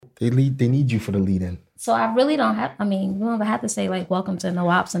They need you for the lead in. So I really don't have, I mean, you don't ever have to say like, welcome to No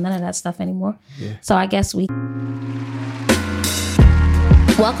Ops and none of that stuff anymore. Yeah. So I guess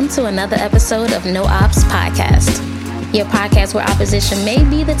Welcome to another episode of No Ops Podcast. Your podcast where opposition may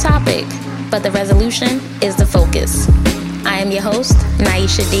be the topic, but the resolution is the focus. I am your host,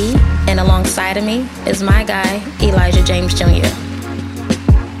 Naisha D, and alongside of me is my guy, Elijah James Jr.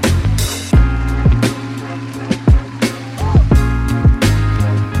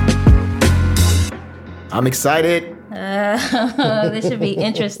 I'm excited. This should be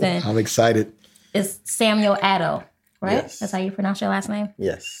interesting. I'm excited. It's Samuel Addo, right? Yes. That's how you pronounce your last name?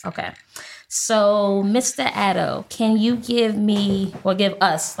 Yes. Okay. So, Mr. Addo, can you give me or give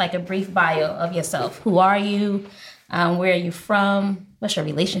us like a brief bio of yourself? Who are you? Where are you from? What's your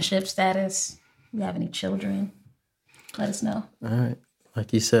relationship status? Do you have any children? Let us know. All right.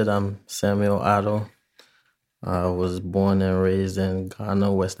 Like you said, I'm Samuel Addo. I was born and raised in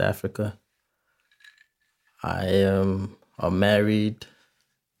Ghana, West Africa. I am a married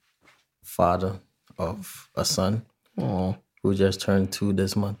father of a son who just turned 2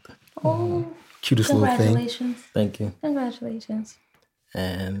 this month. Oh, Cutest little thing. congratulations. Thank you. Congratulations.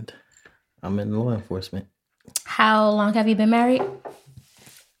 And I'm in law enforcement. How long have you been married?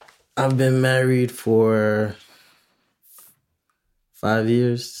 I've been married for 5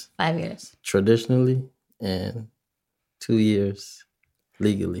 years 5 years. traditionally and 2 years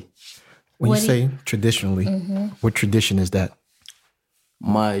legally. When What you do say traditionally, what tradition is that?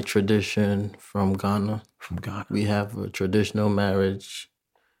 My tradition from Ghana, From Ghana. we have a traditional marriage,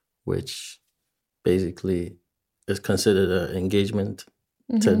 which basically is considered an engagement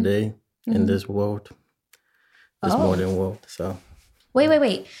today in this world, this modern world. So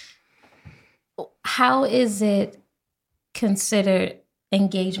Wait. How is it considered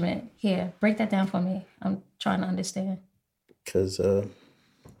engagement here? Break that down for me. I'm trying to understand. because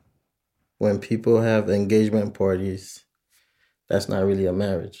when people have engagement parties, that's not really a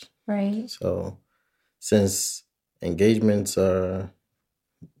marriage. Right. So since engagements are,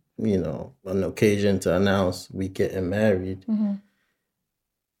 an occasion to announce we getting married,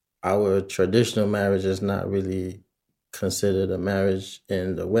 our traditional marriage is not really considered a marriage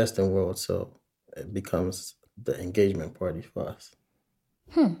in the Western world. So it becomes the engagement party for us.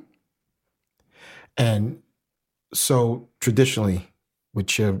 And so traditionally,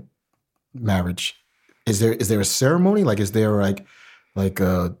 with your marriage, is there a ceremony? Like, is there like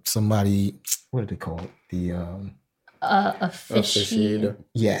somebody? What do they call it? The Officiator.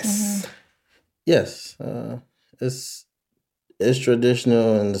 yes. Yes, it's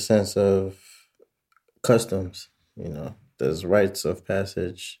traditional in the sense of customs. There's rites of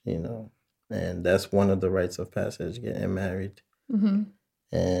passage. And that's one of the rites of passage: getting married.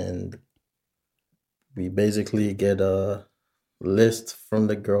 And we basically get a list from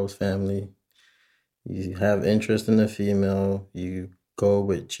the girl's family. You have interest in the female, you go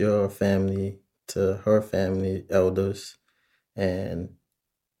with your family to her family elders, and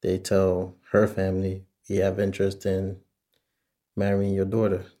they tell her family, we have interest in marrying your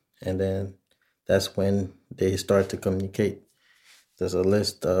daughter. And then that's when they start to communicate. There's a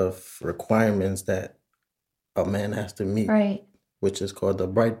list of requirements that a man has to meet, Right. which is called the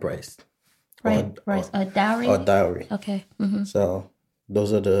bride price. Right. A dowry? Or dowry. Okay. So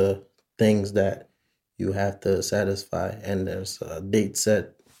those are the things that you have to satisfy, and there's a date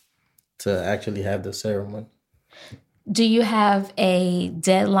set to actually have the ceremony. Do you have a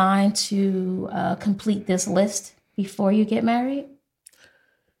deadline to complete this list before you get married?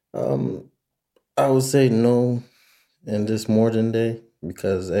 I would say no in this modern day,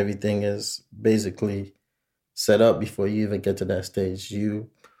 because everything is basically set up before you even get to that stage. You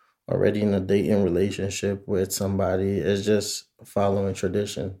already in a dating relationship with somebody. It's just following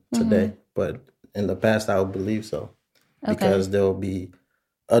tradition today. But in the past, I would believe so. Okay. Because there will be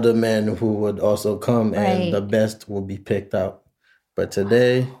other men who would also come, and Right. the best will be picked out. But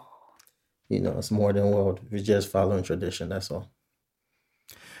today, it's more than world. We're just following tradition, that's all.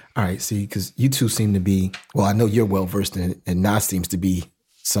 All right. See, because you two seem to be. Well, I know you're well versed in it, and Nas seems to be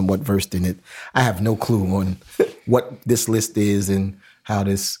somewhat versed in it. I have no clue on what this list is and how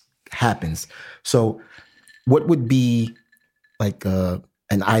this happens. So what would be like an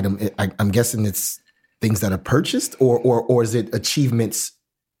item? I'm guessing it's things that are purchased, or is it achievements,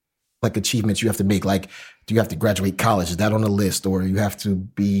 like achievements you have to make? Like, do you have to graduate college? Is that on the list? Or you have to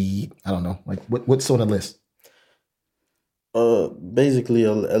be, I don't know, like what's on the list? Basically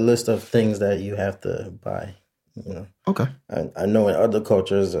a list of things that you have to buy. Okay. I know in other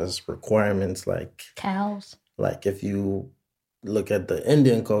cultures there's requirements like Cows. if you look at the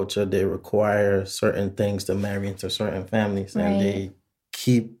Indian culture, they require certain things to marry into certain families, and Right. they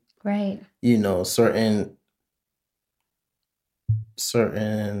keep Right. you know, certain,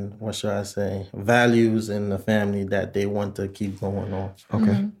 what should I say, values in the family that they want to keep going on.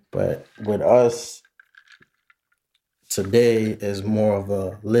 Okay. But with us, today is more of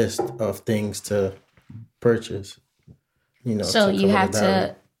a list of things to purchase. You know, So to you cover have the diary.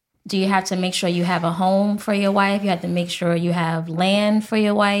 to, do you have to make sure you have a home for your wife? You have to make sure you have land for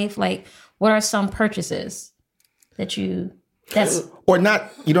your wife? Like, what are some purchases that that's, Or not,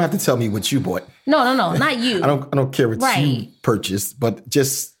 you don't have to tell me what you bought. no, not you. I don't care what you Right. purchased, but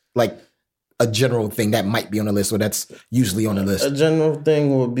just like a general thing that might be on the list, or that's usually on the list. A general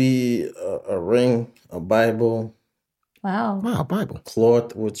thing would be a ring, a Bible, Wow. Wow, Bible.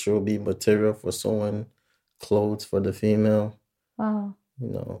 cloth, which will be material for sewing, clothes for the female, Wow. you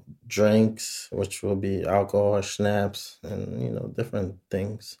know, drinks, which will be alcohol, schnapps, and, you know, different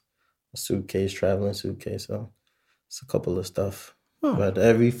things. A suitcase, traveling suitcase. So it's a couple of stuff. Oh. But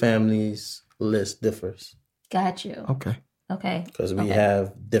every family's list differs Got you. Okay. Okay. because we Okay.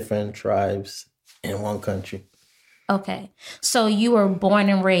 have different tribes in one country. Okay. So you were born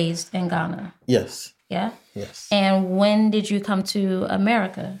and raised in Ghana. Yes, Yeah. yes. And when did you come to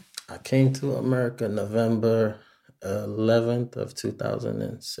America? I came to America November 11th of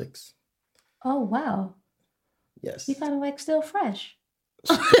 2006. Oh, wow. Yes. You kind of like still fresh.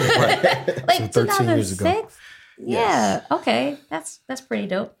 Right. Like So 13 years ago. 2006? Yeah. Okay. That's pretty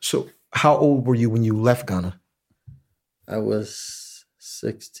dope. So how old were you when you left Ghana? I was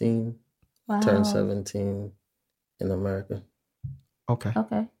 16, Wow. turned 17 in America. Okay.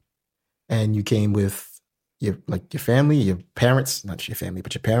 Okay. And you came with your family, your parents, not your family,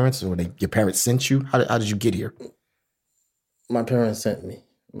 but your parents, or your parents sent you? How did you get here? My parents sent me.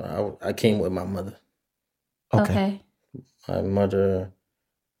 I came with my mother. Okay. My mother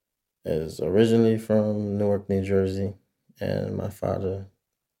is originally from Newark, New Jersey, and my father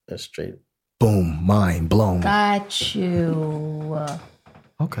is straight. Boom, mind blown. Got you.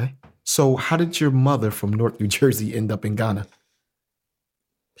 Okay. So how did your mother from Newark, New Jersey end up in Ghana?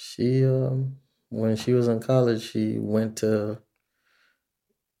 She, when she was in college, she went to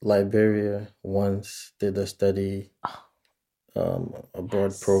Liberia once, did a study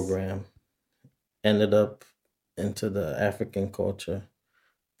abroad program, ended up into the African culture.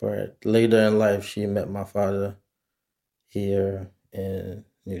 But later in life, she met my father here in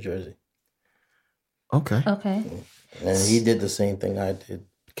New Jersey. Okay. Okay. And he did the same thing I did.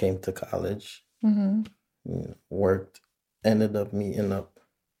 Came to college, Mm-hmm. you know, worked, ended up meeting up.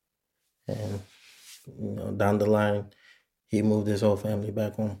 And, you know, down the line, he moved his whole family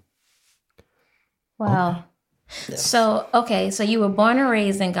back home. Wow. Yeah. So you were born and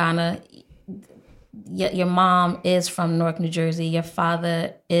raised in Ghana. Your mom is from Newark, New Jersey. Your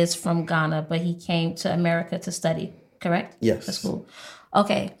father is from Ghana, but he came to America to study, correct? Yes. That's cool.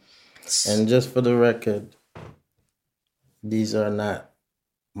 Okay. And just for the record, these are not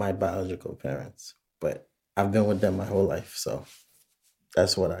my biological parents, but I've been with them my whole life, so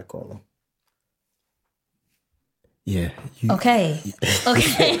that's what I call them. Yeah. Okay.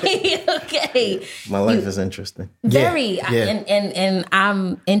 Okay. Okay. My life is interesting. Very. Yeah. And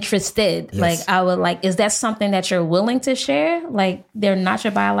I'm interested. Yes. Like, I would like, is that something that you're willing to share? Like, they're not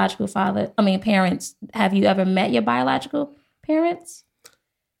your biological parents. Have you ever met your biological parents?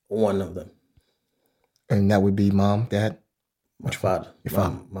 One of them. And that would be mom, dad? My father. Your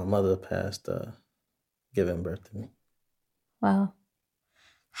father. My mother passed giving birth to me. Wow.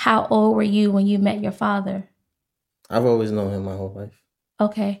 How old were you when you met your father? I've always known him my whole life.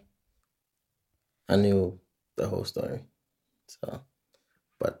 Okay. I knew the whole story. So,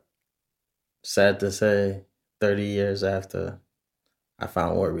 but sad to say, 30 years after I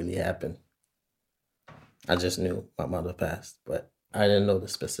found what really happened, I just knew my mother passed, but I didn't know the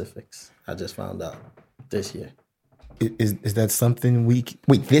specifics. I just found out this year. Is that something wait,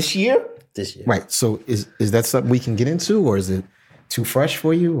 this year? This year. Right. So is that something we can get into, or is it too fresh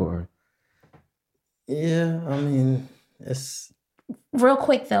for you, or? Yeah, I mean, it's Real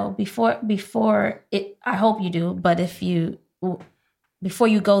quick though, before it, I hope you do, but before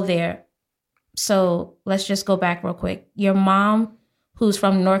you go there, so let's just go back real quick. Your mom, who's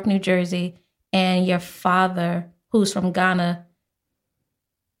from Newark, New Jersey, and your father, who's from Ghana,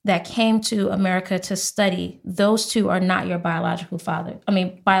 that came to America to study, those two are not your biological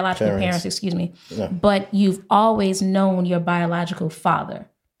parents, excuse me. No. But you've always known your biological father.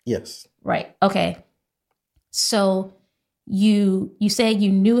 Yes. Right. Okay. So you said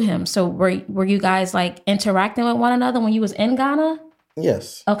you knew him. So were you guys like interacting with one another when you was in Ghana?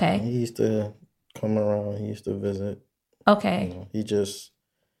 Yes. Okay. He used to come around. He used to visit. Okay. You know, he just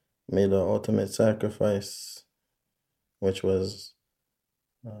made the ultimate sacrifice, which was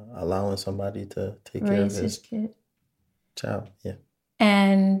allowing somebody to take care of Raise his kid. child. Yeah.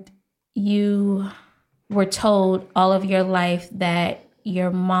 And you were told all of your life that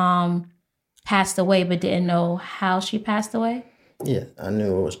your mom passed away, but didn't know how she passed away? Yeah, I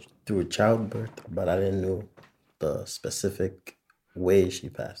knew it was through childbirth, but I didn't know the specific way she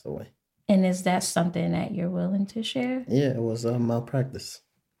passed away. And is that something that you're willing to share? Yeah, it was a malpractice.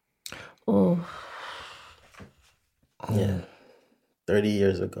 Oh. Yeah, 30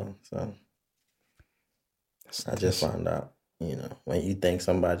 years ago. So I just found out, when you think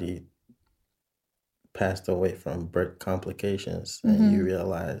somebody passed away from birth complications and you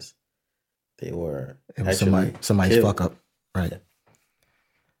realize they were it was somebody's killed. fuck up. Right.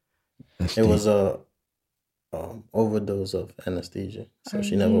 Yeah. It was a overdose of anesthesia. So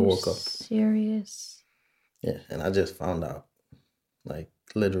she never woke up. Serious? Yeah, and I just found out like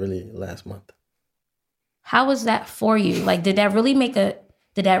literally last month. How was that for you? Like, did that really make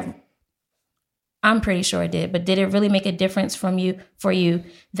I'm pretty sure it did, but did it really make a difference for you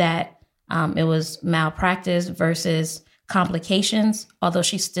that it was malpractice versus complications, although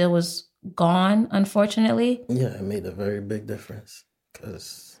she still was gone, unfortunately? Yeah, it made a very big difference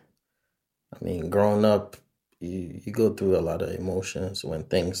because, growing up, you go through a lot of emotions when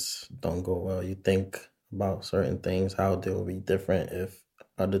things don't go well. You think about certain things, how they'll be different if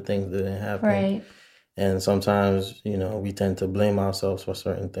other things didn't happen. Right. And sometimes, we tend to blame ourselves for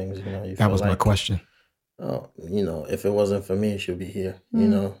certain things. That was my question. Oh, if it wasn't for me, she'll be here,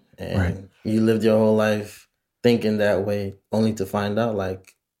 and right. You lived your whole life thinking that way only to find out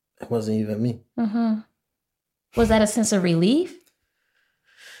like it wasn't even me. Mm-hmm. Was that a sense of relief?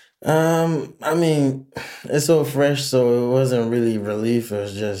 It's so fresh, so it wasn't really relief. It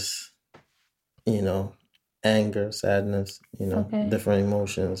was just, anger, sadness, okay. Different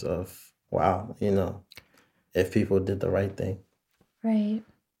emotions of, wow, if people did the right thing. Right.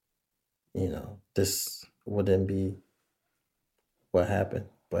 This wouldn't be what happened.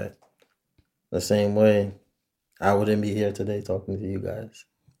 But the same way, I wouldn't be here today talking to you guys.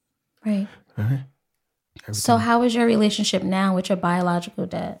 Right. All right. So how is your relationship now with your biological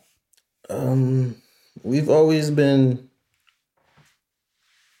dad? We've always been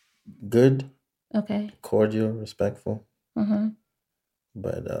good. Okay. Cordial, respectful. Mm-hmm.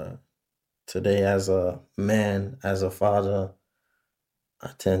 But today, as a man, as a father, I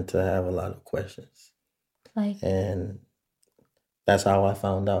tend to have a lot of questions. And that's how I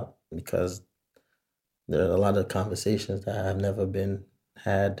found out, because there are a lot of conversations that have never been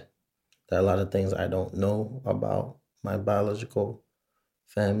had. There are a lot of things I don't know about my biological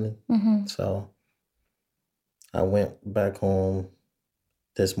family. Mm-hmm. So I went back home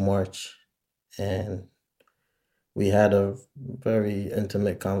this March and we had a very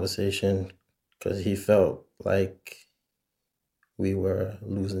intimate conversation because he felt like we were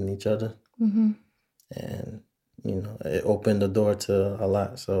losing each other. Mm-hmm. And, it opened the door to a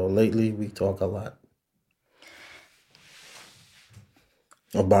lot. So lately we talk a lot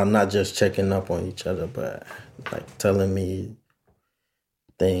about not just checking up on each other, but like telling me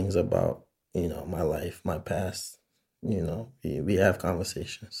things about, my life, my past. We have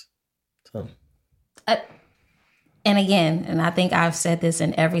conversations. So. And again, and I think I've said this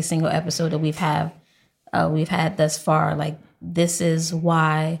in every single episode that we've had thus far, like, this is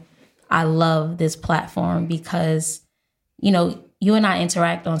why I love this platform, because, you and I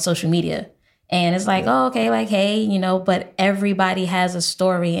interact on social media and it's like, oh, okay, like, hey, but everybody has a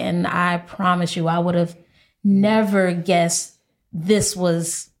story. And I promise you, I would have never guessed this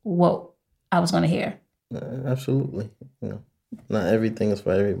was what I was going to hear. Absolutely. Not everything is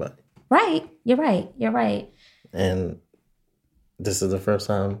for everybody. Right. You're right. And this is the first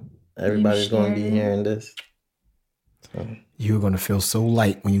time everybody's going to be hearing this. So. You're going to feel so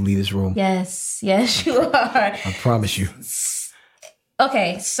light when you leave this room. Yes, you are. I promise you.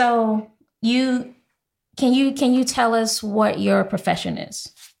 Okay, so can you tell us what your profession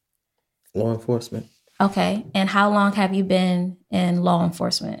is? Law enforcement. Okay, and how long have you been in law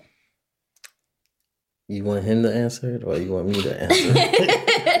enforcement? You want him to answer it or you want me to answer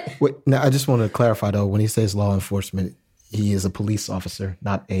it? Wait, now, I just want to clarify, though, when he says law enforcement, he is a police officer,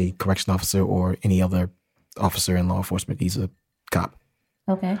 not a correction officer or any other officer in law enforcement. He's a cop.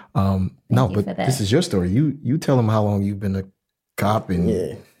 Okay. No, but this is your story. You tell him how long you've been a cop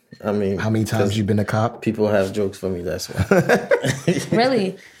and how many times you've been a cop. People have jokes for me. That's why.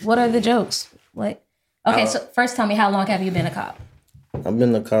 Really? What are the jokes? Like, okay, so first tell me, how long have you been a cop? I've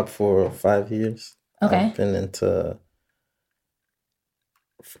been a cop for 5 years. Okay.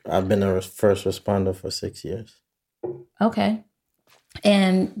 I've been a first responder for 6 years. Okay.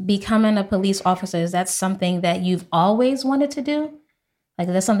 And becoming a police officer, is that something that you've always wanted to do? Like,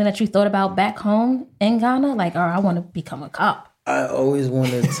 is that something that you thought about back home in Ghana? Like, I want to become a cop. I always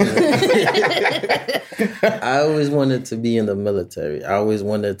wanted to. I always wanted to be in the military. I always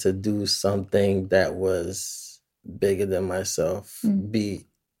wanted to do something that was bigger than myself. Be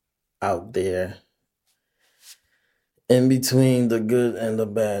out there, in between the good and the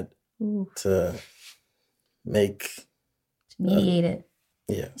bad, to make mediate it.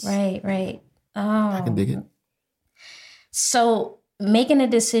 Yes. Right. Oh, I can dig it. So, making a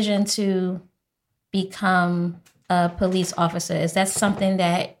decision to become a police officer, is that something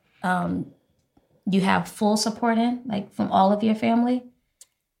that you have full support in, like from all of your family?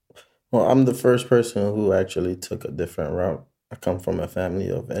 Well, I'm the first person who actually took a different route. I come from a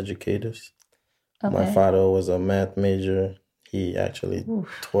family of educators. Okay. My father was a math major. He actually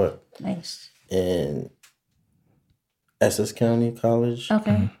taught in Essex County College.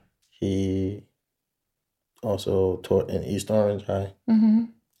 Okay. Mm-hmm. He also taught in East Orange High. Mm-hmm.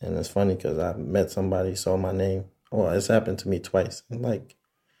 And it's funny because I met somebody, saw my name. Well, it's happened to me twice. I'm like,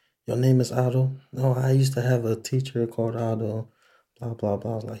 your name is Otto? No, I used to have a teacher called Otto. Blah, blah,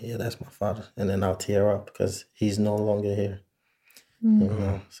 blah. I was like, yeah, that's my father. And then I'll tear up because he's no longer here. Mm-hmm. You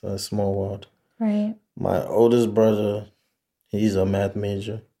know, so it's a small world. Right. My oldest brother, he's a math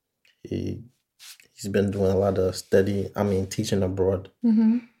major. He's been doing a lot of teaching abroad.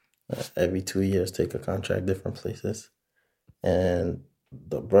 Mm-hmm. Every 2 years, take a contract, different places. And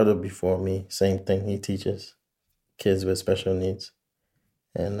the brother before me, same thing. He teaches kids with special needs.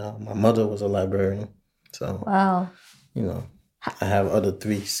 And my mother was a librarian. So, wow. You know, I have other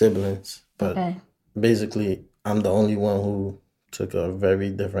 3 siblings. But basically, I'm the only one who took a very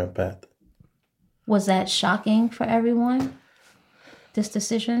different path. Was that shocking for everyone, this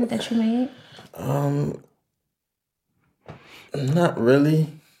decision that you made? Not really,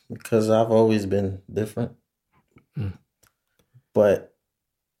 because I've always been different. But,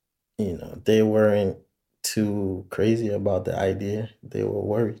 you know, they weren't too crazy about the idea. They were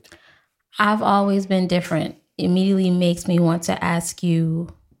worried. I've always been different. Immediately makes me want to ask you,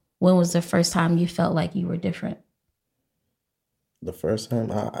 when was the first time you felt like you were different? The first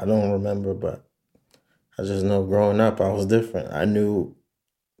time? I don't remember, but I just know growing up I was different. I knew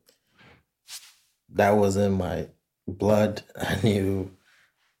that was in my blood. I knew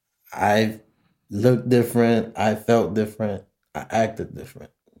I looked different. I felt different. I acted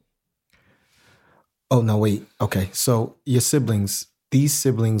different. Oh, no, wait. Okay. So your siblings, these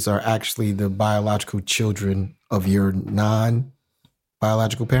siblings are actually the biological children of your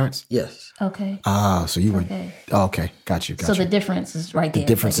non-biological parents? Yes. Okay. So you were... Okay. Okay. Got you. So the difference is right there. The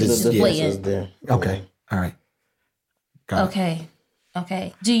difference is there. Okay. Yeah. All right. Got it.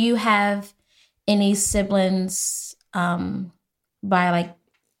 Okay. Do you have any siblings that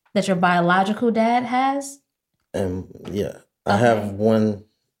your biological dad has? Yeah. I have one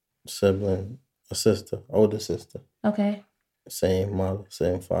sibling, a sister, older sister. Okay. Same mother,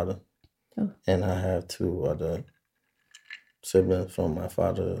 same father. Oh. And I have 2 other siblings from my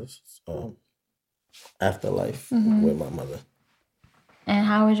father's afterlife with my mother. And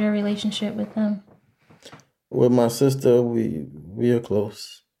how is your relationship with them? With my sister, we are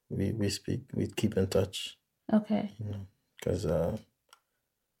close. We speak. We keep in touch. Okay. You know, because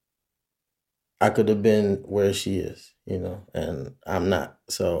I could have been where she is, you know, and I'm not.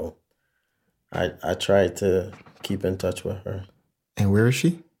 So I try to keep in touch with her. And where is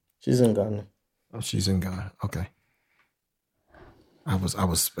she? She's in Ghana. Oh, she's in Ghana. Okay. I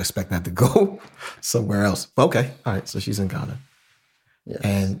was expecting that to go somewhere else. Okay. All right. So she's in Ghana. Yes.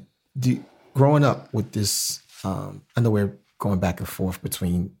 And growing up with this, I know we're going back and forth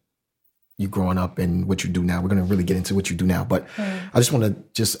between you growing up and what you do now. We're going to really get into what you do now. But I just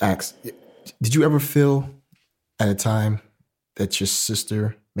want to ask, did you ever feel at a time that your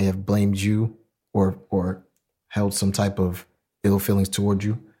sister may have blamed you or held some type of ill feelings toward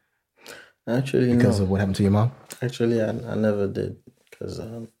you? Actually, because of what happened to your mom? Actually, I never did. Because,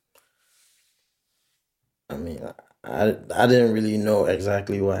 I didn't really know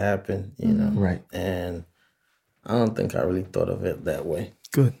exactly what happened, you know. Right. And I don't think I really thought of it that way.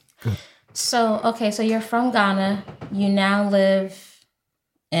 Good. So you're from Ghana. You now live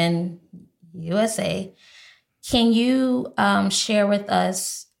in USA. Can you share with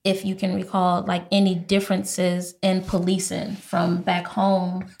us, if you can recall, like any differences in policing from back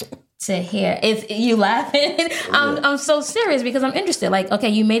home to here? If you laughing, I'm so serious because I'm interested. Like, okay,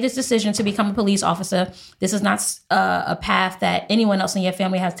 you made this decision to become a police officer. This is not a path that anyone else in your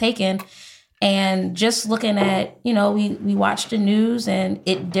family has taken. And just looking at, you know, we watch the news and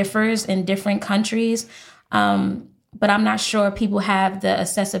it differs in different countries. But I'm not sure people have the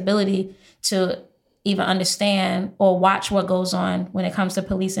accessibility to even understand or watch what goes on when it comes to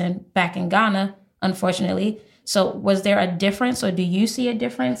policing back in Ghana, unfortunately. So was there a difference, or do you see a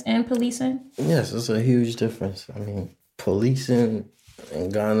difference in policing? Yes, it's a huge difference. I mean, policing in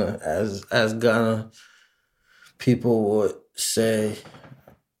Ghana, as Ghana, people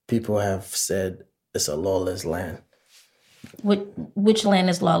have said it's a lawless land. Which land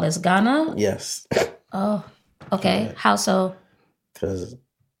is lawless? Ghana? Yes. Oh, okay. Yeah. How so? Because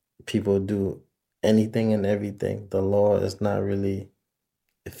people do anything and everything. The law is not really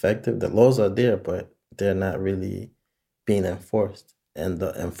effective. The laws are there, but they're not really being enforced. And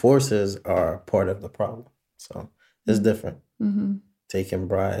the enforcers are part of the problem. So it's different. Mm-hmm. Taking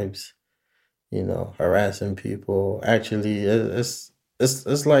bribes, harassing people. Actually, it's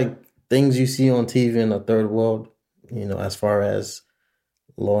like things you see on TV in the third world, as far as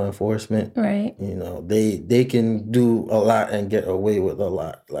law enforcement. Right. They can do a lot and get away with a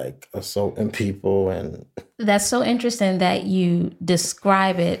lot, like assaulting people. And that's so interesting that you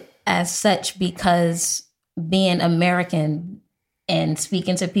describe it as such, because being American and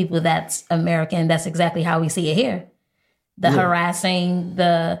speaking to people that's American, that's exactly how we see it here. The harassing,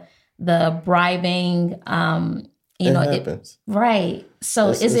 the bribing, it happens. Right. So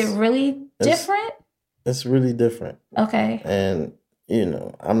is it really different? It's really different. Okay. And,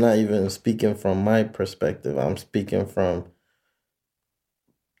 I'm not even speaking from my perspective. I'm speaking from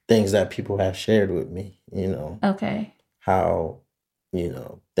things that people have shared with me, Okay. How,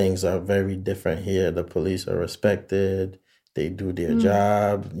 things are very different here. The police are respected. They do their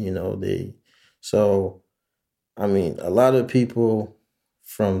job, I mean, a lot of people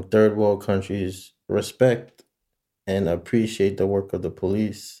from third world countries respect and appreciate the work of the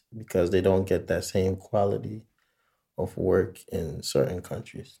police because they don't get that same quality of work in certain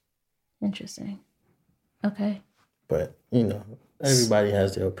countries. Interesting. Okay. But, everybody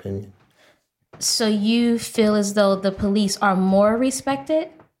has their opinion. So you feel as though the police are more respected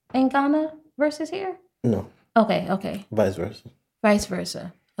in Ghana versus here? No. Okay. Vice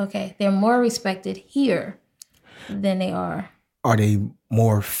versa. Okay. They're more respected here than they are. Are they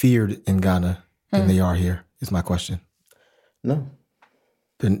more feared in Ghana than they are here, is my question. No.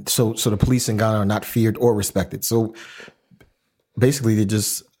 Then so the police in Ghana are not feared or respected. So basically they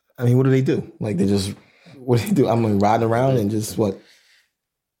just, what do they do? Like what do they do? I'm riding around and just what?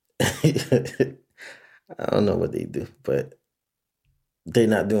 I don't know what they do, but they're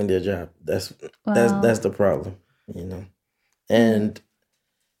not doing their job. That's the problem, And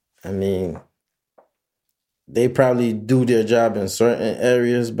they probably do their job in certain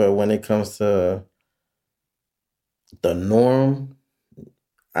areas, but when it comes to the norm,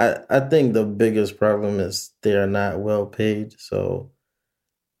 I think the biggest problem is they are not well paid. So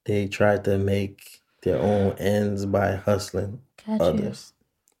they try to make their own ends by hustling others.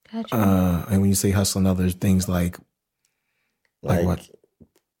 Gotcha. And when you say hustling others, things like what?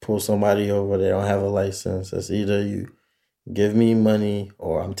 Pull somebody over, they don't have a license. It's either you give me money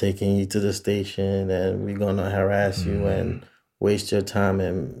or I'm taking you to the station and we're going to harass you and waste your time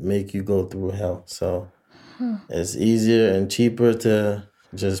and make you go through hell. So it's easier and cheaper to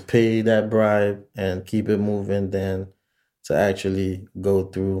just pay that bribe and keep it moving than to actually go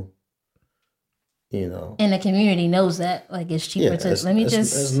through, And the community knows that. Like, it's cheaper It's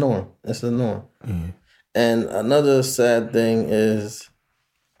norm. It's a norm. Mm-hmm. And another sad thing is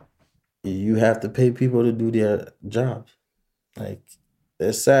you have to pay people to do their jobs. Like,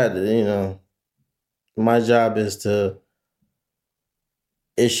 it's sad, my job is to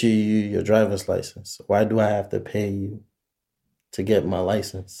issue you your driver's license. Why do I have to pay you to get my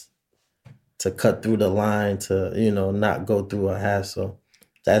license? To cut through the line, to, not go through a hassle.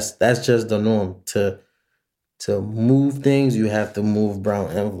 That's just the norm. To move things, you have to move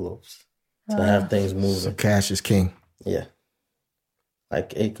brown envelopes to have things moving. So cash is king. Yeah.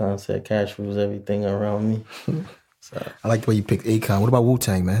 Like Akon said, cash rules everything around me. So I like the way you picked Akon. What about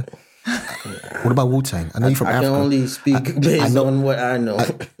Wu-Tang, man? What about Wu-Tang? I know you're from Africa. I can only speak based on what I know.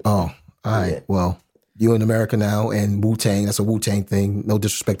 All right. Yeah. Well, you're in America now, and Wu-Tang, that's a Wu-Tang thing. No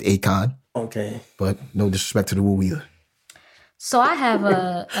disrespect to Akon. Okay. But no disrespect to the Wu either. So I have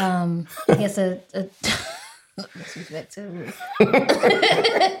a disrespect to the Wu.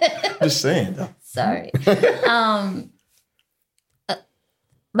 Just saying, though. Sorry.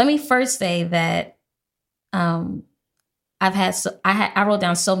 Let me first say that I wrote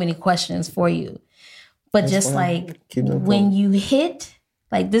down so many questions for you, but that's just fine. Like when you hit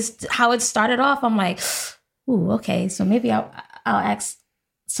like this, how it started off, I'm like, ooh, okay, so maybe I'll ask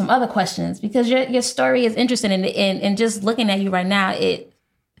some other questions because your story is interesting, and just looking at you right now, it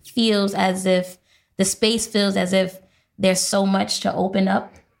feels as if the space feels as if there's so much to open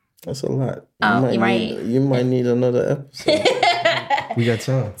up That's a lot. You Right. might need another episode. We got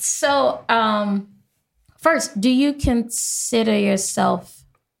time. So, first, do you consider yourself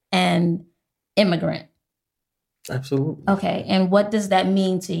an immigrant? Absolutely. Okay. And what does that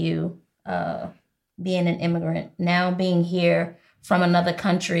mean to you, being an immigrant? Now being here from another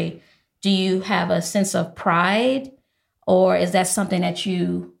country, do you have a sense of pride, or is that something that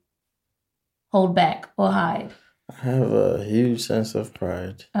you hold back or hide? I have a huge sense of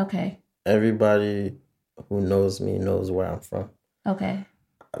pride. Okay. Everybody who knows me knows where I'm from. Okay.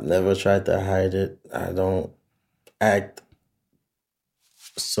 I've never tried to hide it. I don't act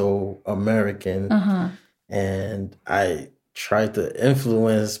so American. And I try to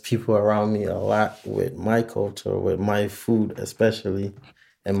influence people around me a lot with my culture, with my food especially,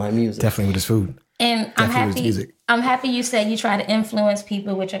 and my music. Definitely with his food. And I'm happy you said you try to influence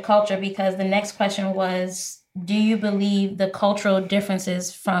people with your culture, because the next question was, do you believe the cultural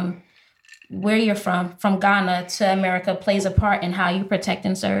differences from where you're from Ghana to America, plays a part in how you protect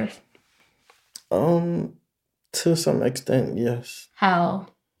and serve? To some extent, yes. How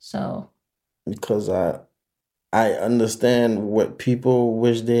so? Because I understand what people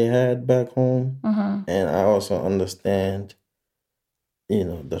wish they had back home, and I also understand,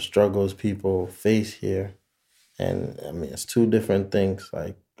 the struggles people face here. And I mean, it's two different things.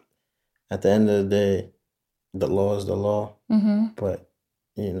 Like, at the end of the day, the law is the law, but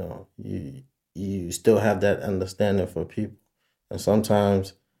you still have that understanding for people, and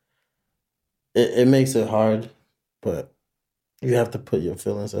sometimes it makes it hard, but you have to put your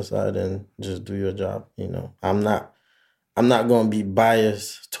feelings aside and just do your job. I'm not going to be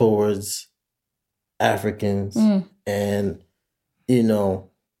biased towards Africans and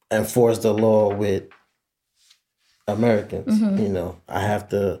enforce the law with Americans. I have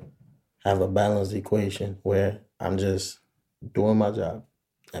to have a balanced equation where I'm just doing my job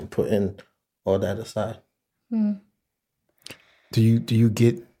and putting all that aside. Do you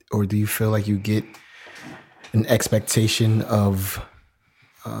get, or do you feel like you get an expectation of,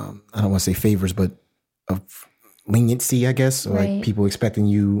 I don't want to say favors, but of leniency, I guess, or like people expecting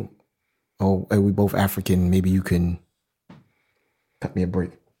you, oh, hey, we both African, maybe you can cut me a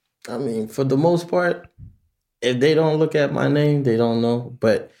break? I mean, for the most part, if they don't look at my name, they don't know.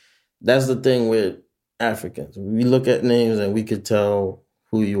 But that's the thing with Africans. We look at names and we could tell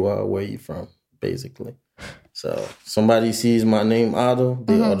who you are, where you're from, basically. So somebody sees my name, Otto,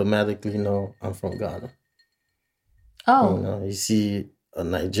 they automatically know I'm from Ghana. Oh. You see a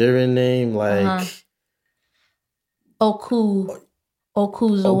Nigerian name like Okuzawando.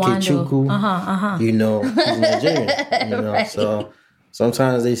 Okechukwu. He's Nigerian. Right. So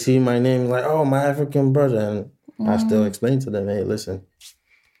sometimes they see my name like, oh, my African brother, and I still explain to them, hey, listen,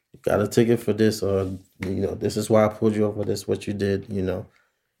 you got a ticket for this, or this is why I pulled you over. This is what you did.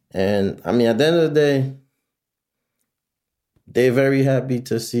 And I mean, at the end of the day, they're very happy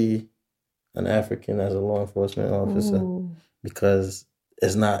to see an African as a law enforcement officer because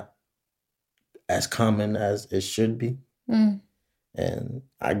it's not as common as it should be. And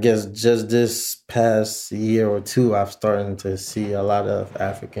I guess just this past year or two, I've started to see a lot of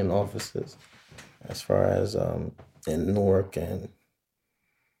African officers as far as in Newark and,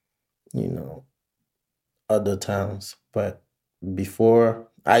 other towns. But before,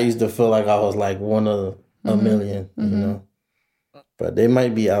 I used to feel like I was like one of a million, But they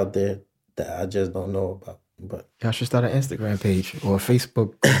might be out there that I just don't know about. But y'all should start an Instagram page or a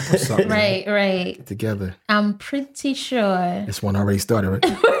Facebook group or something. Right. Get together. I'm pretty sure. This one already started, right?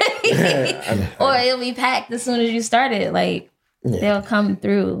 Or it'll be packed as soon as you start it. Like, they'll come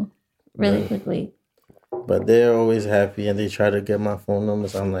through really quickly. But they're always happy, and they try to get my phone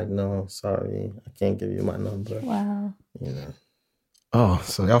numbers. I'm like, no, sorry, I can't give you my number. Wow. Oh,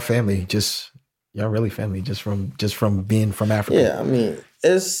 so y'all family, y'all really family, just from being from Africa. Yeah, I mean,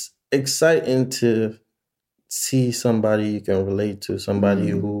 it's exciting to see somebody you can relate to, somebody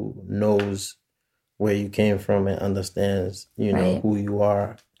who knows where you came from and understands, who you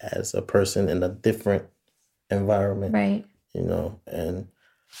are as a person in a different environment. Right. And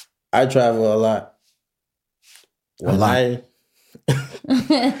I travel a lot. A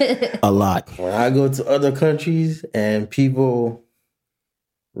lot. When I go to other countries and people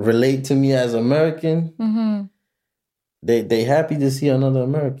relate to me as American, they happy to see another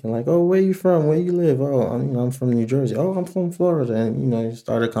American. Like, oh, where you from? Where you live? Oh, I'm from New Jersey. Oh, I'm from Florida. And, you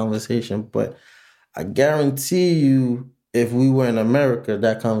start a conversation. But I guarantee you, if we were in America,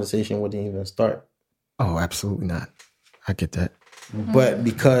 that conversation wouldn't even start. Oh, absolutely not. I get that. But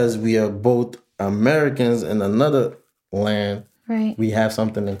because we are both Americans in another land, we have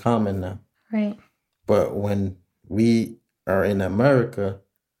something in common now. Right. But when we are in America,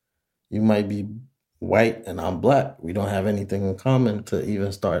 You might be white and I'm black. We don't have anything in common to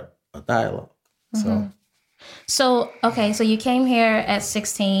even start a dialogue. So, okay, so you came here at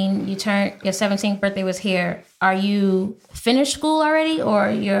 16, your 17th birthday was here. Are you finished school already, or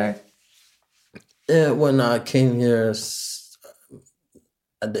you're... Yeah, when I came here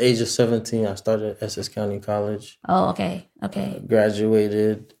at the age of 17, I started at Essex County College. Oh, okay.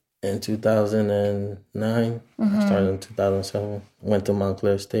 Graduated in 2009. I started in 2007. Went to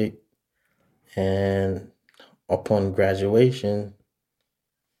Montclair State. And upon graduation,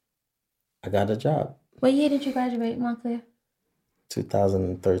 I got a job. What year did you graduate, Montclair?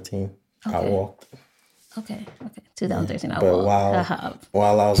 2013. Okay. I walked. Okay. 2013, I But walked.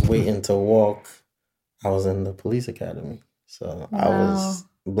 while I was waiting to walk, I was in the police academy. So I was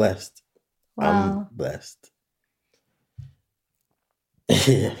blessed. Wow. I'm blessed.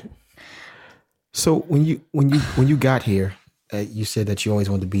 Yeah. So when you got here, you said that you always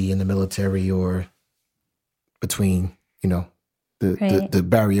wanted to be in the military or between, the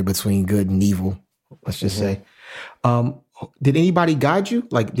barrier between good and evil, let's just say. Did anybody guide you?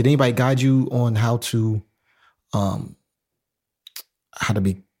 Like, did anybody guide you on how to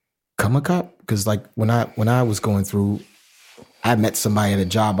become a cop? Because like when I was going through, I met somebody at a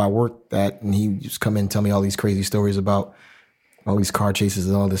job I worked at, and he just come in and tell me all these crazy stories about all these car chases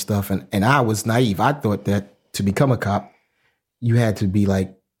and all this stuff. And I was naive. I thought that to become a cop, you had to be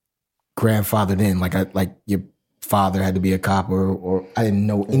like grandfathered in, like your father had to be a cop, or I didn't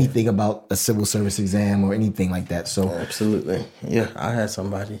know anything about a civil service exam or anything like that. So absolutely, yeah, I had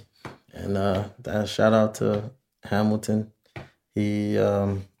somebody, and that shout out to Hamilton. He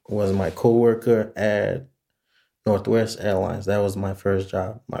was my coworker at Northwest Airlines. That was my first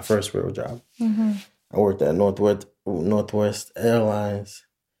job, my first real job. I worked at Northwest Airlines,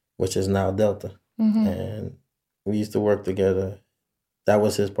 which is now Delta, and we used to work together. That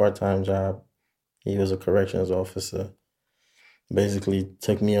was his part-time job. He was a corrections officer. Basically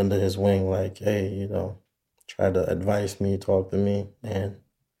took me under his wing, like, hey, try to advise me, talk to me. And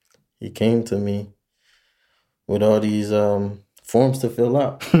he came to me with all these forms to fill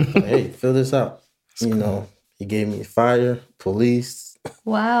out. Hey, fill this out. He gave me fire, police.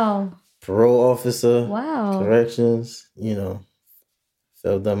 Wow. Parole officer. Wow. Corrections,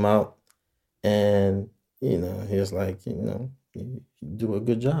 filled them out. And, he was like, you do a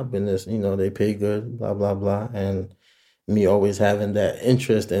good job in this. They pay good, blah, blah, blah. And me always having that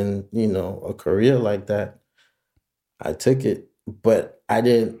interest in, a career like that, I took it, but I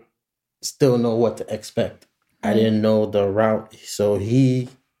didn't still know what to expect. I didn't know the route. So he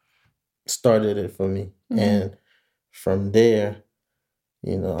started it for me. And from there,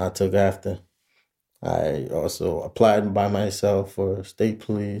 I took after. I also applied by myself for state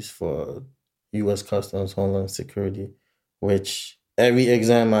police, for U.S. Customs, Homeland Security, which every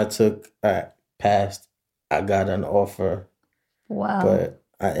exam I took, I passed. I got an offer. Wow. But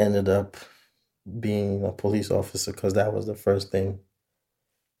I ended up being a police officer because that was the first thing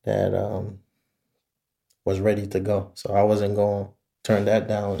that was ready to go. So I wasn't going to turn that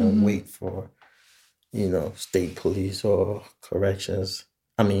down and wait for, state police or corrections.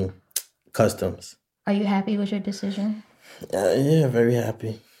 Customs. Are you happy with your decision? Yeah, very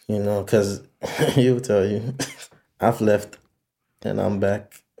happy. Because he'll tell you, I've left and I'm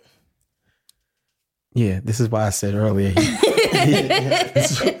back. Yeah, this is why I said earlier.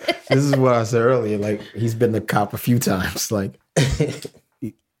 This is what I said earlier. Like, he's been the cop a few times. Like,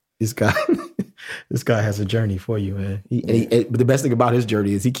 this guy has a journey for you, man. But the best thing about his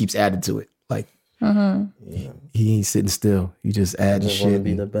journey is he keeps adding to it. Like, he ain't sitting still. He just adds shit. I want to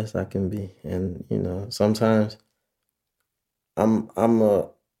be the best I can be, and sometimes I'm a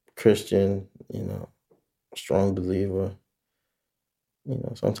Christian, strong believer.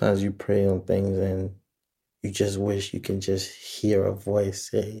 Sometimes you pray on things and you just wish you can just hear a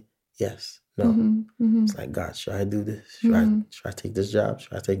voice say yes, no. It's like, God, should I do this? Should I take this job?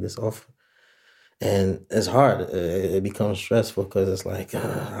 Should I take this offer? And it's hard. It becomes stressful because it's like,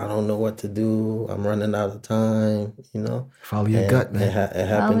 I don't know what to do. I'm running out of time, Follow your gut, man. It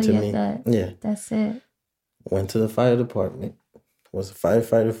happened to me. Gut. Yeah. That's it. Went to the fire department. Was a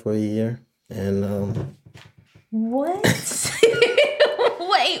firefighter for a year. And what?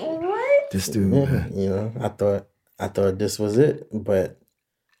 Wait, what? This dude, man. I thought this was it. But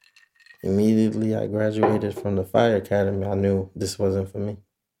immediately I graduated from the fire academy. I knew this wasn't for me.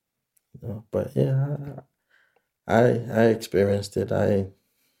 But yeah, I experienced it. I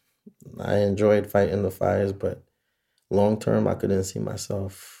enjoyed fighting the fires, but long term, I couldn't see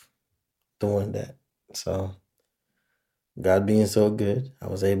myself doing that. So God being so good, I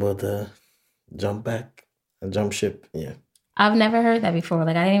was able to jump ship. Yeah. I've never heard that before.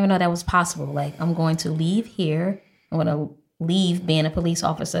 Like, I didn't even know that was possible. Like, I'm going to leave here. I'm going to leave being a police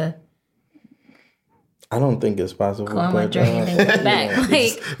officer. I don't think it's possible. Go on my journey and then go back.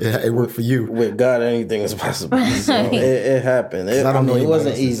 Like, Yeah, it worked for you. With God, anything is possible. So it happened. It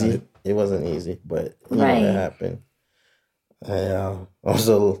wasn't easy. It wasn't easy, but you know, it happened. I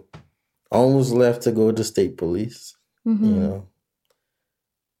also almost left to go to state police. mm-hmm. You know,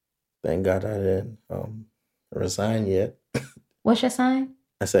 thank God I didn't resign yet. What's your sign?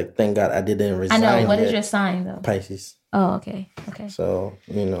 I said, thank God I didn't resign. I know. What yet. is your sign, though? Pisces. Oh, okay. Okay. So,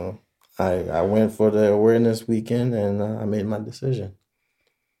 you know, I went for the awareness weekend and I made my decision.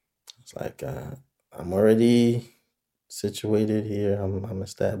 It's like, I'm already situated here. I'm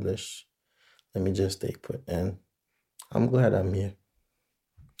established. Let me just stay put. And I'm glad I'm here.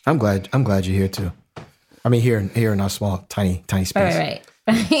 I'm glad you're here too. I mean, here in our small, tiny space. Right.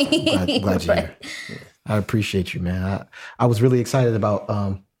 I'm glad you're here. I appreciate you, man. I was really excited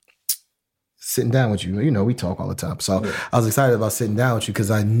about sitting down with you. You know, we talk all the time. So I was excited about sitting down with you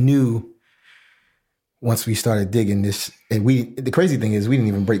because I knew once we started digging this, and the crazy thing is we didn't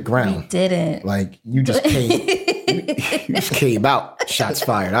even break ground. We didn't. Like, you just came, you just came out, shots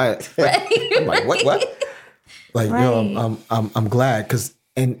fired. I'm like, what? Like, right. yo, I'm glad because,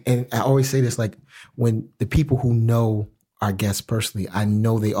 and I always say this, like, when the people who know our guests personally, I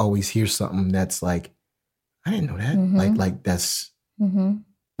know they always hear something that's like, I didn't know that. Mm-hmm. Like that's mm-hmm.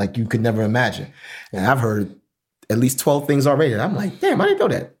 like you could never imagine. And I've heard at least 12 things already. And I'm like, damn, I didn't know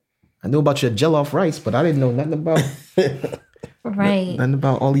that. I knew about your jell-off rice, but I didn't know nothing about right. nothing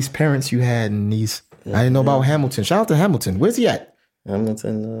about all these parents you had and these. I didn't know about Hamilton. Shout out to Hamilton. Where's he at?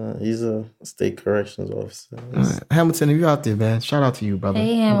 Hamilton, he's a state corrections officer. Hamilton, if you're out there, man, shout out to you, brother.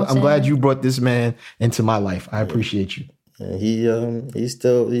 Hey, Hamilton. I'm glad you brought this man into my life. I appreciate you. And he's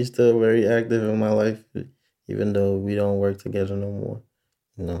still very active in my life, even though we don't work together no more.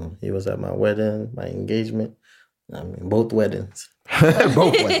 You know, he was at my wedding, my engagement. I mean, both weddings. Both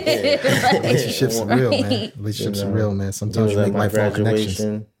weddings. Yeah. Relationships are real, man. Relationships are real, man. Sometimes you make lifelong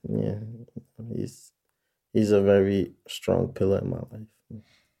connections. Yeah, he's a very strong pillar in my life.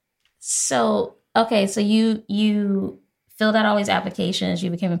 So, okay, so you filled out all these applications. You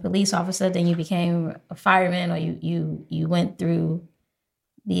became a police officer, then you became a fireman, or you went through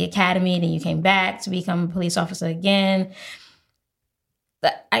the academy, then you came back to become a police officer again.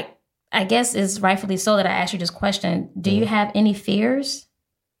 But I guess it's rightfully so that I asked you this question. Do you have any fears?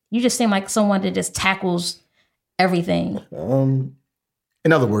 You just seem like someone that just tackles everything.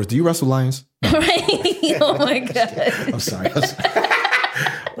 In other words, do you wrestle lions? Right? Oh my God. I'm sorry.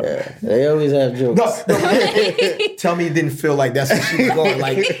 Yeah, they always have jokes. No. Tell me it didn't feel like that's what she was going.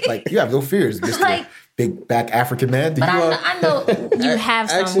 Like you have no fears, Mr. Like, big back African man. But I know you have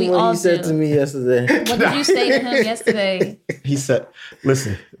some. Actually, We what all he said do. to me yesterday. What did you say to him yesterday? He said,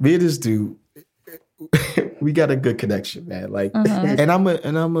 "Listen, me and this dude, we got a good connection, man. Like, and I'm a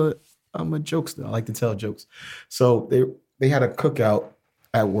jokester. I like to tell jokes. So they had a cookout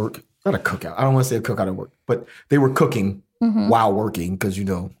at work. Not a cookout. I don't want to say a cookout at work, but they were cooking while working because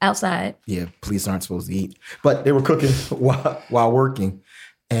Outside. Yeah, police aren't supposed to eat, but they were cooking while working.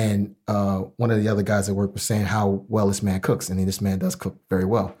 And one of the other guys at work was saying how well this man cooks, and this man does cook very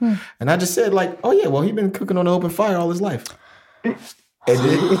well. And I just said, like, oh yeah, well, he's been cooking on the open fire all his life. And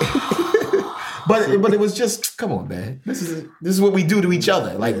then, but it was just, come on, man. This is what we do to each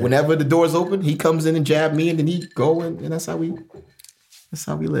other. Like, whenever the door's open, he comes in and jab me, and then he go and that's how we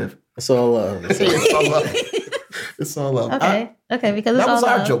live. It's all love. It's all love. It's all love. Okay, because it's that was all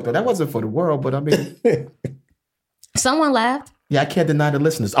our love. joke, though. That wasn't for the world, but I mean, Someone laughed. yeah, I can't deny the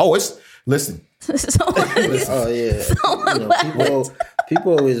listeners. Oh, listen. Oh yeah.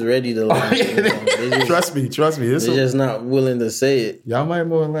 People always ready to laugh. Trust me. They're just not willing to say it. Y'all might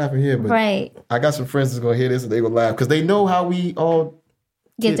more laughing here, but Right. I got some friends that's gonna hear this and they will laugh because they know how we all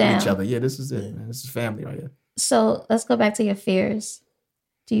Get down. with each other. Yeah, this is it, man. This is family right here. So let's go back to your fears.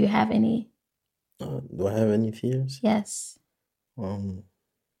 Do you have any? Do I have any fears? Yes. Now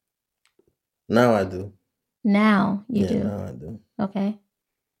I do. Now you do. Now I do. Okay.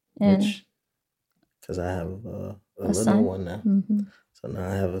 And Because I have a little son? one now. Mm-hmm. So now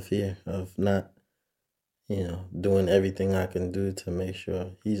I have a fear of not, doing everything I can do to make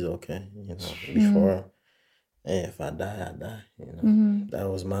sure he's okay. Before, hey, if I die, I die. That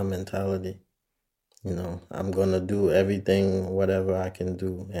was my mentality. I'm gonna do everything, whatever I can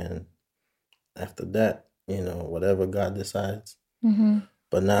do, and after that, whatever God decides. Mm-hmm.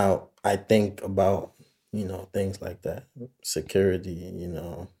 But now I think about, things like that, security,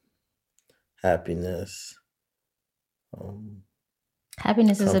 happiness.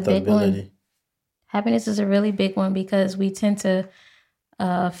 Happiness is a big one. Comfortability. Happiness is a really big one because we tend to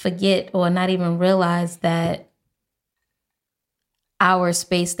forget or not even realize that our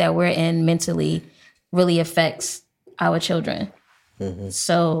space that we're in mentally really affects our children. Mm-hmm.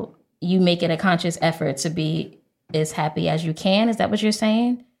 So you make it a conscious effort to be as happy as you can. Is that what you're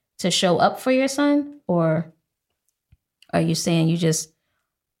saying? To show up for your son? Or are you saying you just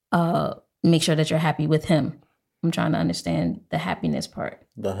make sure that you're happy with him? I'm trying to understand the happiness part.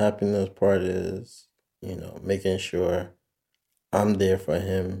 The happiness part is, making sure I'm there for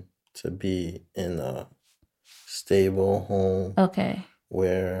him to be in a stable home. Okay.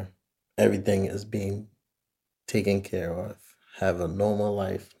 Where everything is being taken care of. Have a normal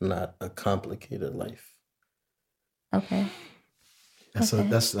life, not a complicated life. Okay. That's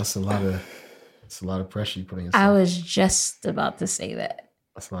a lot of pressure you put on yourself. I was just about to say that.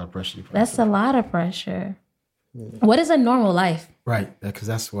 That's a lot of pressure you put on yourself. That's a lot of pressure. What is a normal life? Right, because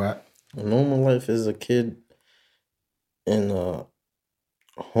that's what a normal life is. A kid in a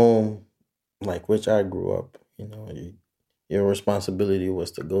home like which I grew up. Your responsibility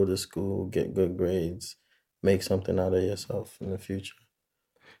was to go to school, get good grades, make something out of yourself in the future.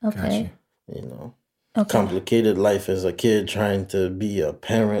 Okay. Okay. Complicated life as a kid trying to be a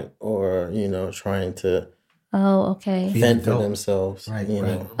parent or, trying to fend for themselves. Right,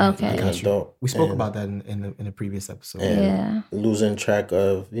 Okay. Adult. We spoke about that in the previous episode. And losing track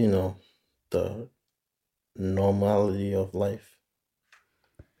of, the normality of life.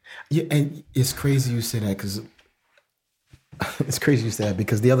 Yeah, and it's crazy you say that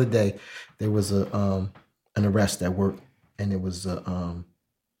because the other day there was an arrest at work, and it was a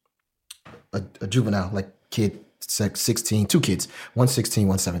juvenile, like kid, 16, two kids, one 16,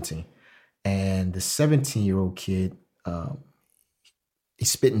 one 17. And the 17-year-old kid, he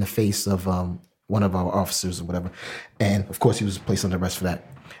spit in the face of one of our officers or whatever. And of course he was placed under arrest for that.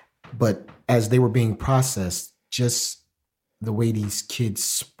 But as they were being processed, just the way these kids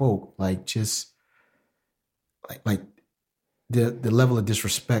spoke, like the level of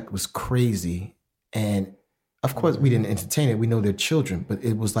disrespect was crazy. And of course we didn't entertain it. We know they're children, but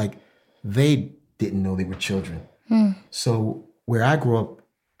it was like they didn't know they were children. So where I grew up,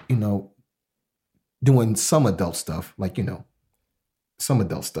 doing some adult stuff, like, some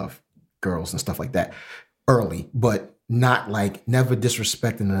adult stuff, girls and stuff like that early, but not like never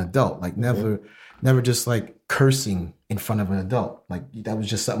disrespecting an adult, like never just like cursing in front of an adult. Like that was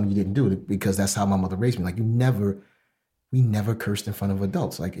just something you didn't do because that's how my mother raised me. Like we never cursed in front of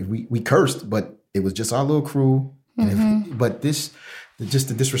adults. Like if we cursed, but it was just our little crew. And but just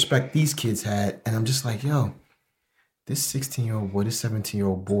the disrespect these kids had. And I'm just like, yo, this 16-year-old boy, this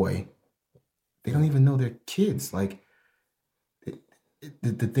 17-year-old boy, they don't even know they're kids. Like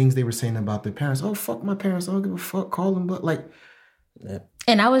the things they were saying about their parents. Oh, fuck my parents. I don't give a fuck. Call them, but like.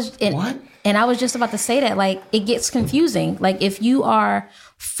 And I was just about to say that, like, it gets confusing. Like if you are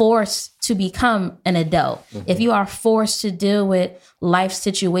forced to become an adult, if you are forced to deal with life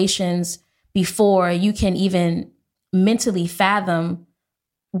situations before you can even mentally fathom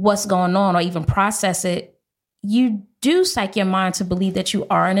what's going on or even process it, you do psych your mind to believe that you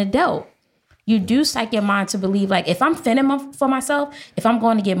are an adult. You do psych your mind to believe, like, if I'm fending for myself, if I'm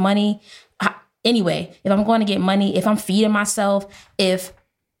going to get money, if I'm going to get money, if I'm feeding myself, if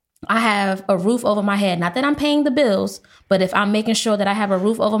I have a roof over my head, not that I'm paying the bills, but if I'm making sure that I have a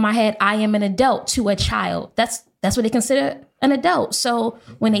roof over my head, I am an adult to a child. That's what they consider an adult. So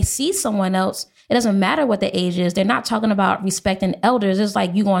when they see someone else, it doesn't matter what the age is. They're not talking about respecting elders. It's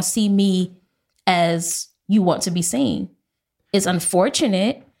like, you're going to see me as you want to be seen. It's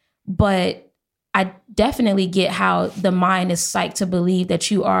unfortunate, but I definitely get how the mind is psyched to believe that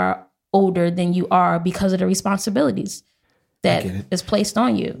you are older than you are because of the responsibilities that is placed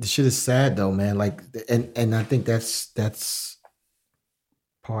on you. The shit is sad though, man. Like, and I think that's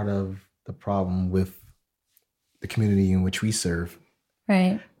part of the problem with the community in which we serve.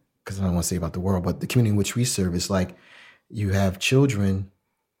 Right. Because I don't want to say about the world, but the community in which we serve is like you have children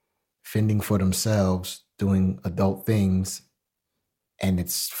fending for themselves, doing adult things, and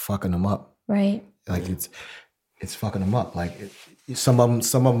it's fucking them up. Right. Like it's fucking them up. Like some of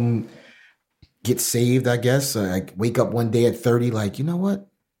them get saved, I guess. Like wake up one day at 30, like, you know what?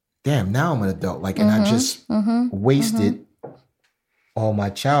 Damn, now I'm an adult. Like, and I just wasted all my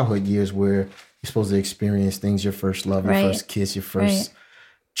childhood years where you're supposed to experience things, your first love, your first kiss, your first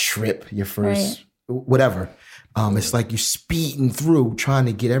trip, your first whatever. It's like you're speeding through trying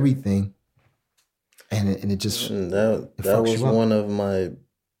to get everything. And it just that was one of my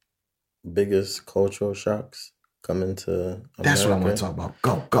biggest cultural shocks coming to America. That's what I want to talk about.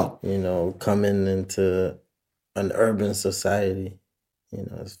 Go. Coming into an urban society,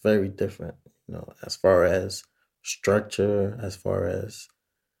 it's very different. You know, as far as structure, as far as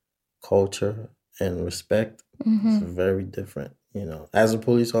culture and respect, it's very different. You know, as a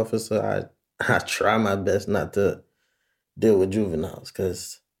police officer, I try my best not to deal with juveniles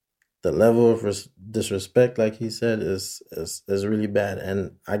because the level of disrespect, like he said, is really bad.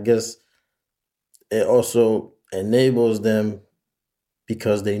 And I guess it also enables them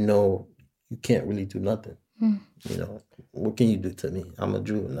because they know you can't really do nothing. You know, what can you do to me? I'm a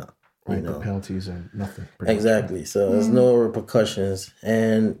juvenile. Right, you know? The penalties are nothing. Exactly. So there's no repercussions.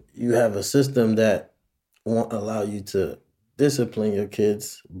 And you have a system that won't allow you to discipline your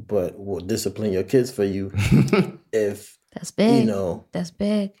kids, but will discipline your kids for you if that's big. You know, that's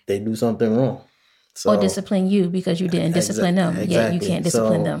big. They do something wrong. So, or discipline you because you didn't discipline them. Exactly. Yeah, you can't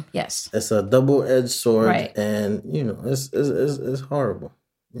discipline them. Yes. It's a double-edged sword, right. And you know, it's horrible.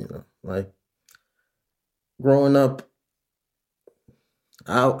 You know, like growing up,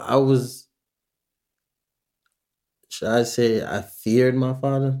 I was, should I say, I feared my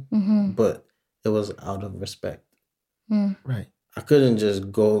father, but it was out of respect. Right. I couldn't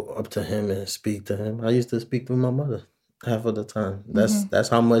just go up to him and speak to him. I used to speak to my mother half of the time. That's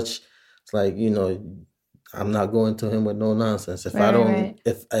how much it's like, you know, I'm not going to him with no nonsense. If I don't,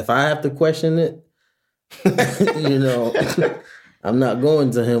 if I have to question it, you know, I'm not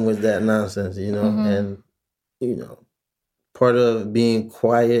going to him with that nonsense, you know, and, you know, part of being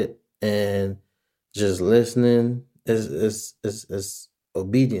quiet and just listening is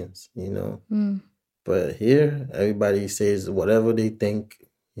obedience, you know. But here, everybody says whatever they think,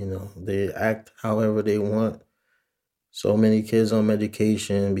 you know, they act however they want. So many kids on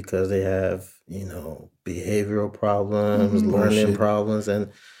medication because they have, you know, behavioral problems, learning problems,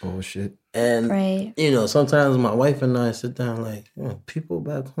 and bullshit. And, you know, sometimes my wife and I sit down like, people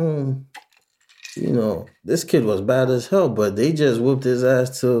back home, you know, this kid was bad as hell, but they just whooped his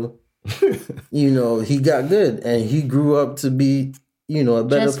ass till, you know, he got good and he grew up to be, you know, a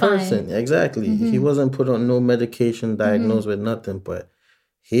better just person. Fine. Exactly. He wasn't put on no medication, diagnosed with nothing. But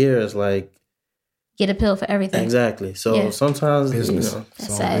here it's like, get a pill for everything. Exactly. So sometimes, business. You know,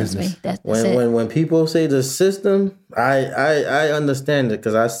 that saddens me. That's when people say the system, I understand it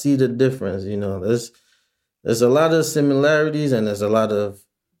because I see the difference. You know, there's a lot of similarities and there's a lot of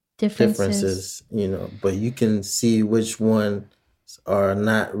differences. You know, but you can see which ones are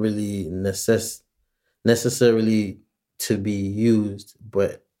not really necessarily to be used,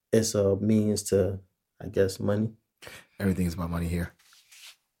 but it's a means to, I guess, money. Everything is about money here.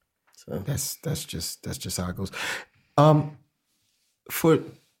 So that's just how it goes. For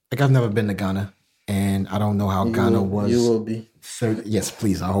like, I've never been to Ghana, and I don't know how Ghana was. You will be. Yes,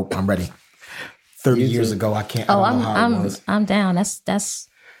 please. I hope I'm ready. 30 years ago, I can't. Oh, I don't know how it was. I'm down. That's.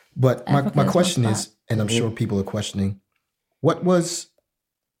 But my question is, and I'm sure people are questioning, what was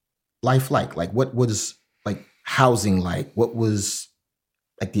life like? Like, what was like housing like? What was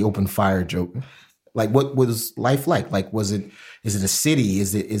like the open fire joke? Like, what was life like? Like, is it a city?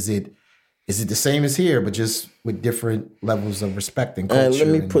 Is it the same as here, but just with different levels of respect and culture?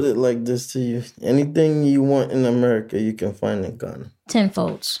 Let me put it like this to you. Anything you want in America, you can find in Ghana.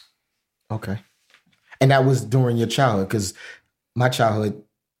 Tenfolds. Okay. And that was during your childhood, because my childhood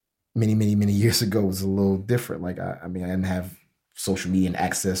many years ago was a little different. Like, I mean, I didn't have social media and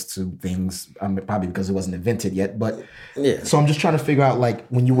access to things, probably because it wasn't invented yet. But yeah. So I'm just trying to figure out, like,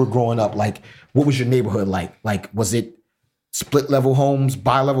 when you were growing up, like, what was your neighborhood like? Like, was it split level homes,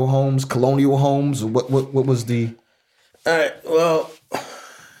 bi-level homes, colonial homes? What was the? All right. Well,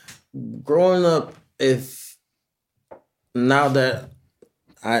 growing up, now that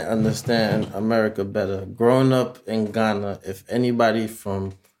I understand America better, growing up in Ghana, if anybody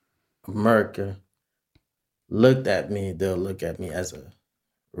from America looked at me, they'll look at me as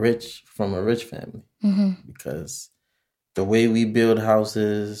from a rich family, because the way we build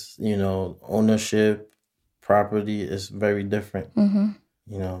houses, you know, ownership, property is very different. You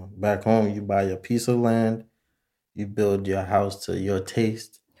know, back home, you buy a piece of land, you build your house to your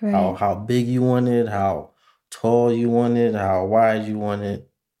taste, how big you want it, how tall you want it, how wide you want it.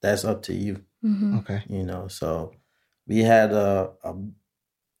 That's up to you. Okay. You know, so we had a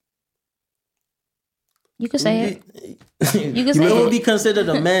you could say it. You could say it would be considered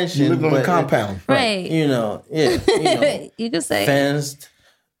a mansion. You live on a compound. Right. You know, yeah. You know, you could say fenced,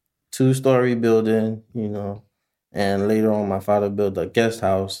 2-story building, you know. And later on, my father built a guest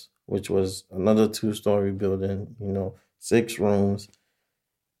house, which was another 2-story building, you know, 6 rooms.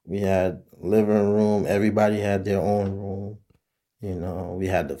 We had living room. Everybody had their own room. You know, we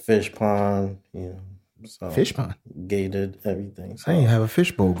had the fish pond, you know. So fish pond? Gated, everything. So. I didn't have a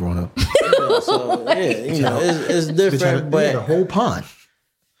fish bowl growing up. Yeah, so, yeah, you know, it's different, but... a whole pond.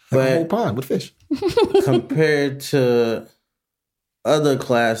 Like a whole pond with fish. Compared to other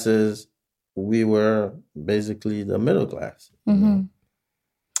classes, we were basically the middle class. Mm-hmm.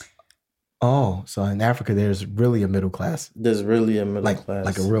 Oh, so in Africa, there's really a middle class. There's really a middle class.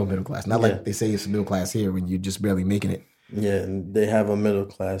 Like a real middle class. Not like they say it's a middle class here when you're just barely making it. Yeah, and they have a middle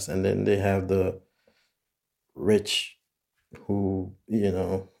class, and then they have the rich who,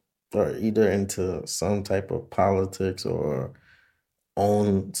 are either into some type of politics or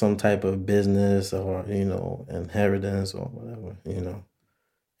own some type of business or, inheritance or whatever,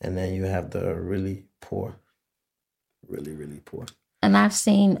 And then you have the really poor, really, really poor. And I've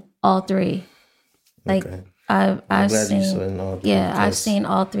seen all three. Like, Okay. I've glad seen, you saw all three. yeah, I've seen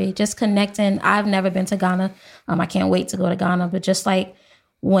all three. Just connecting. I've never been to Ghana. I can't wait to go to Ghana. But just like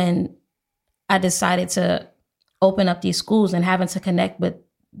when I decided to open up these schools and having to connect with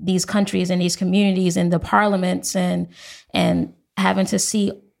these countries and these communities and the parliaments and having to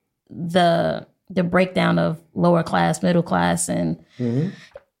see the breakdown of lower class, middle class, and it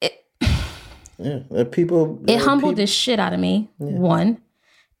humbled the shit out of me. Yeah. One,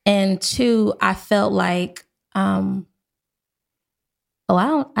 and two, I felt like, I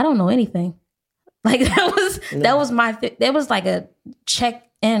don't know anything. Like that was my that was like a check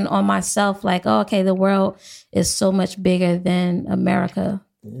in on myself. Like, oh, okay, the world is so much bigger than America.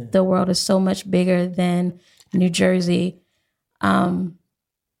 Yeah. The world is so much bigger than New Jersey. And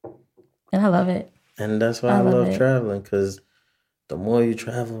I love it. And that's why I love traveling, because the more you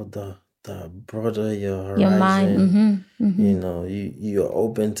travel, the broader your horizon. Your mind. Mm-hmm. You're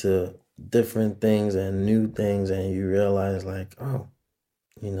open to different things and new things, and you realize like, oh,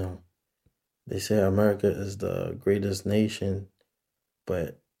 they say America is the greatest nation,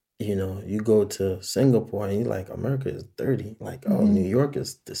 but you go to Singapore and you're like, America is dirty. Like, oh, New York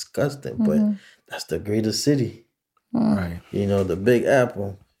is disgusting, but that's the greatest city. Right. The Big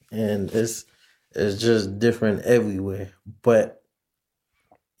Apple. And it's just different everywhere. But,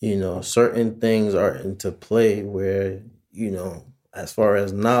 certain things are into play where, as far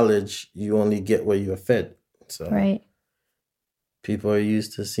as knowledge, you only get what you're fed. So right. People are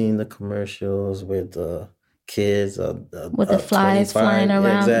used to seeing the commercials with the kids with the flies flying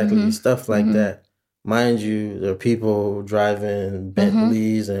around. Exactly. Stuff like that. Mind you, there are people driving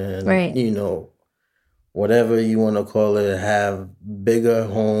Bentleys and, whatever you want to call it, have bigger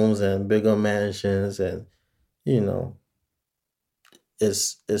homes and bigger mansions, and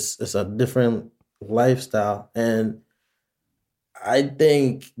it's a different lifestyle. And I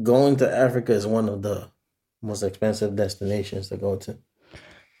think going to Africa is one of the most expensive destinations to go to.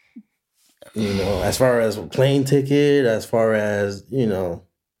 As far as plane ticket, as far as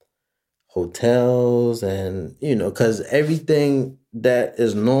hotels, and because everything that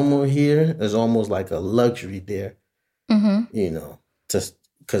is normal here is almost like a luxury there. Just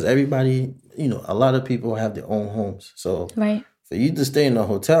because everybody, a lot of people have their own homes. So for you to stay in a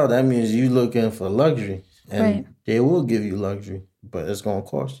hotel, that means you looking for luxury, and they will give you luxury, but it's going to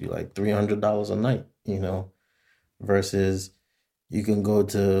cost you like $300 a night, versus you can go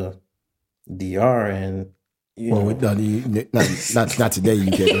to DR and not today.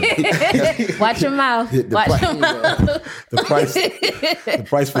 You can't. Watch your mouth. The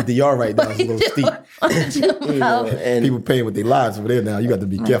price for DR right now is a little steep. And people paying with their lives over there now. You got to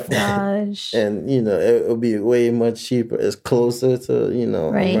be careful. Gosh. And it'll be way much cheaper. It's closer to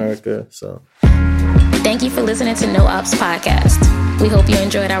America. So thank you for listening to No Ops Podcast. We hope you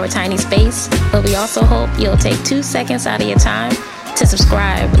enjoyed our tiny space, but we also hope you'll take 2 seconds out of your time to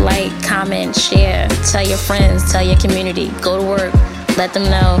subscribe, like, comment, share, tell your friends, tell your community, go to work, let them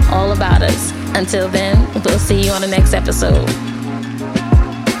know all about us. Until then, we'll see you on the next episode.